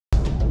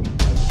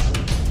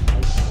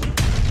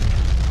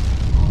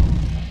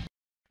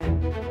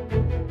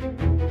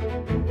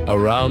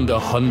Around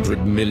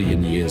 100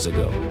 million years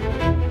ago,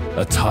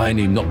 a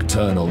tiny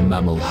nocturnal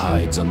mammal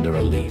hides under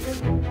a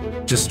leaf.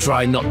 Just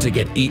try not to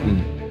get eaten.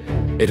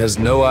 It has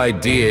no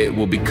idea it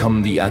will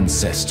become the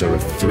ancestor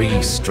of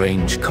three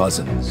strange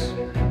cousins: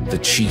 the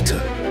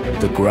cheetah,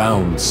 the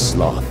ground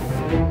sloth,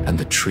 and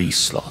the tree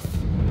sloth.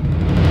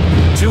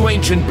 Two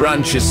ancient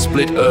branches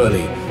split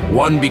early.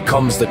 One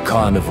becomes the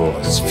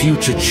carnivores,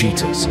 future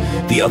cheetahs.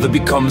 The other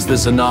becomes the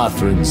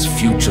xenarthrans,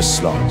 future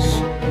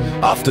sloths.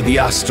 After the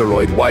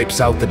asteroid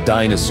wipes out the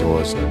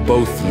dinosaurs,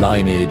 both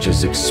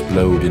lineages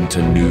explode into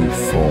new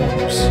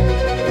forms.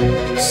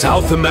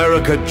 South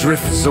America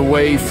drifts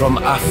away from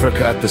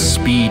Africa at the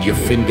speed your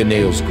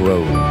fingernails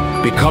grow,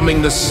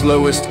 becoming the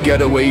slowest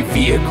getaway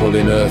vehicle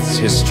in Earth's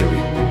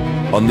history.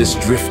 On this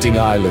drifting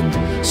island,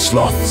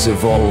 sloths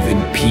evolve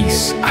in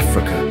peace.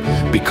 Africa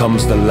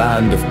becomes the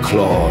land of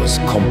claws,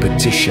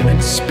 competition,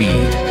 and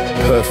speed,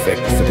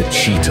 perfect for the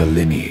cheetah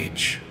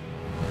lineage.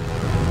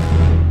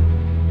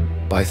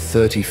 By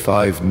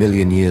 35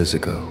 million years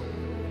ago,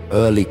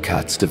 early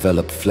cats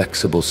developed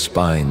flexible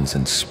spines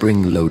and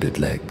spring-loaded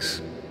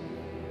legs.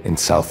 In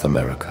South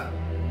America,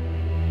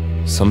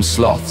 some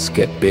sloths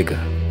get bigger.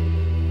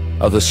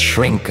 Others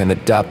shrink and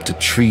adapt to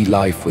tree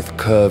life with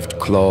curved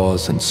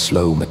claws and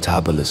slow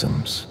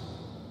metabolisms.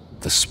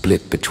 The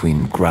split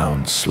between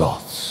ground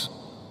sloths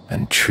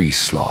and tree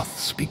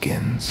sloths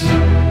begins.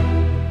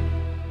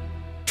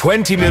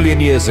 20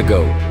 million years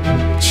ago,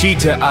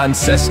 cheetah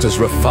ancestors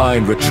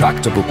refined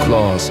retractable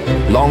claws,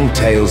 long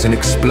tails, and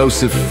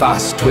explosive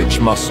fast-twitch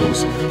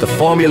muscles, the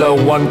Formula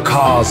One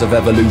cars of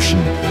evolution.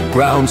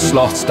 Ground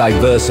sloths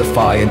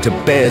diversify into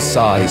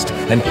bear-sized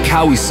and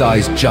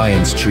cowie-sized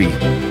giants tree.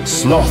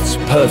 Sloths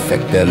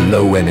perfect their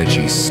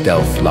low-energy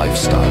stealth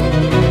lifestyle.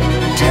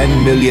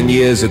 10 million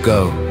years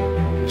ago,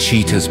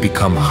 cheetahs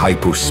become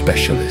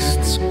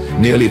hyper-specialists,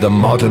 nearly the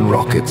modern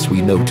rockets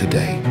we know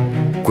today.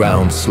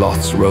 Ground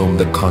sloths roam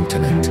the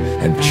continent,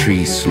 and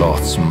tree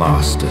sloths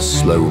master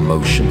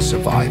slow-motion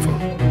survival.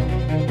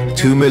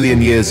 2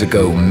 million years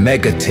ago,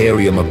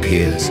 MEGATERIUM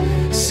appears,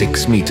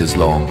 6 meters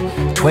long,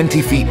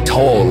 20 feet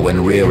tall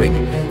when rearing,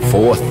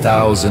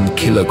 4,000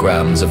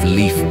 kilograms of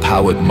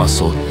leaf-powered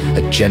muscle,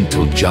 a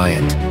gentle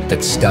giant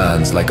that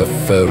stands like a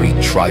furry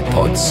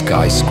tripod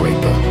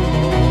skyscraper.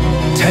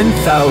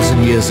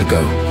 10,000 years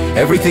ago,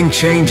 everything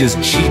changes,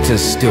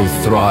 cheetahs still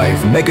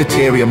thrive,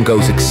 MEGATERIUM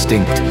goes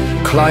extinct.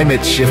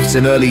 Climate shifts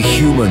and early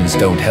humans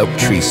don't help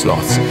tree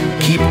sloths.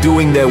 Keep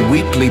doing their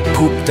weekly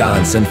poop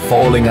dance and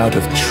falling out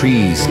of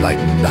trees like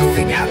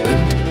nothing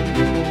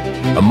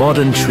happened. A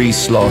modern tree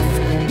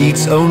sloth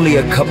eats only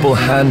a couple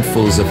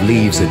handfuls of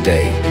leaves a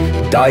day,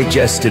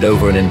 digested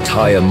over an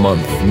entire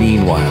month.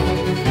 Meanwhile,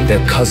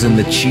 their cousin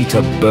the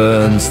cheetah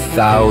burns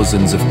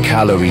thousands of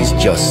calories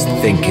just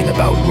thinking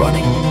about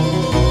running.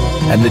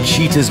 And the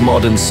cheetah's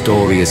modern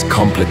story is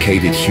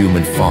complicated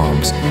human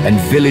farms, and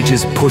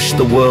villages push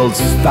the world's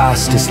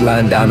fastest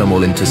land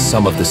animal into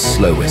some of the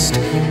slowest,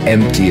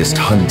 emptiest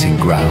hunting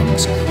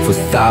grounds. For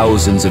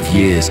thousands of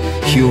years,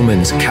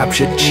 humans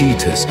captured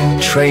cheetahs,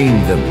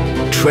 trained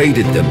them,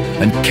 traded them,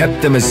 and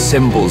kept them as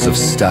symbols of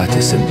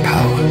status and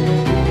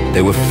power.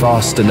 They were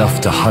fast enough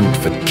to hunt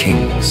for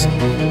kings,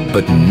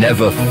 but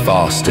never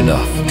fast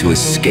enough to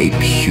escape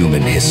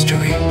human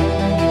history.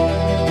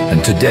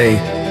 And today,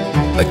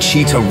 a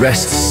cheetah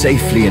rests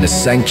safely in a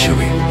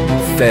sanctuary,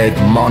 fed,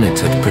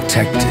 monitored,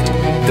 protected.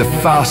 The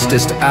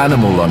fastest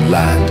animal on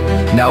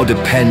land now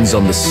depends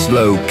on the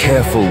slow,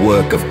 careful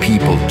work of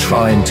people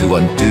trying to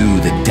undo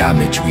the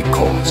damage we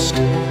caused.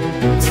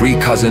 3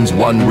 cousins,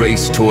 one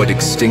raced toward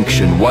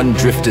extinction, one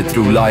drifted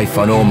through life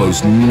on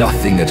almost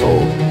nothing at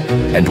all,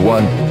 and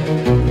one,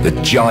 the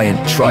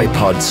giant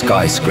tripod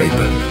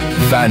skyscraper,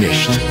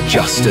 vanished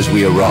just as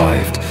we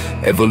arrived.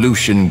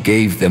 Evolution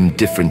gave them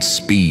different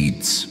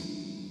speeds,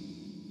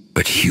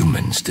 but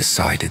humans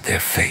decided their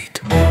fate.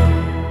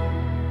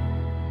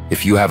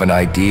 If you have an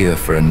idea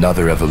for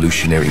another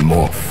evolutionary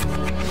morph,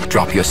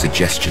 drop your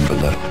suggestion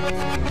below.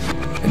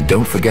 And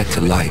don't forget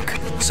to like,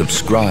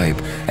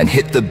 subscribe, and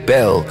hit the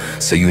bell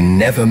so you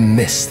never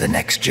miss the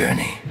next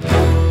journey.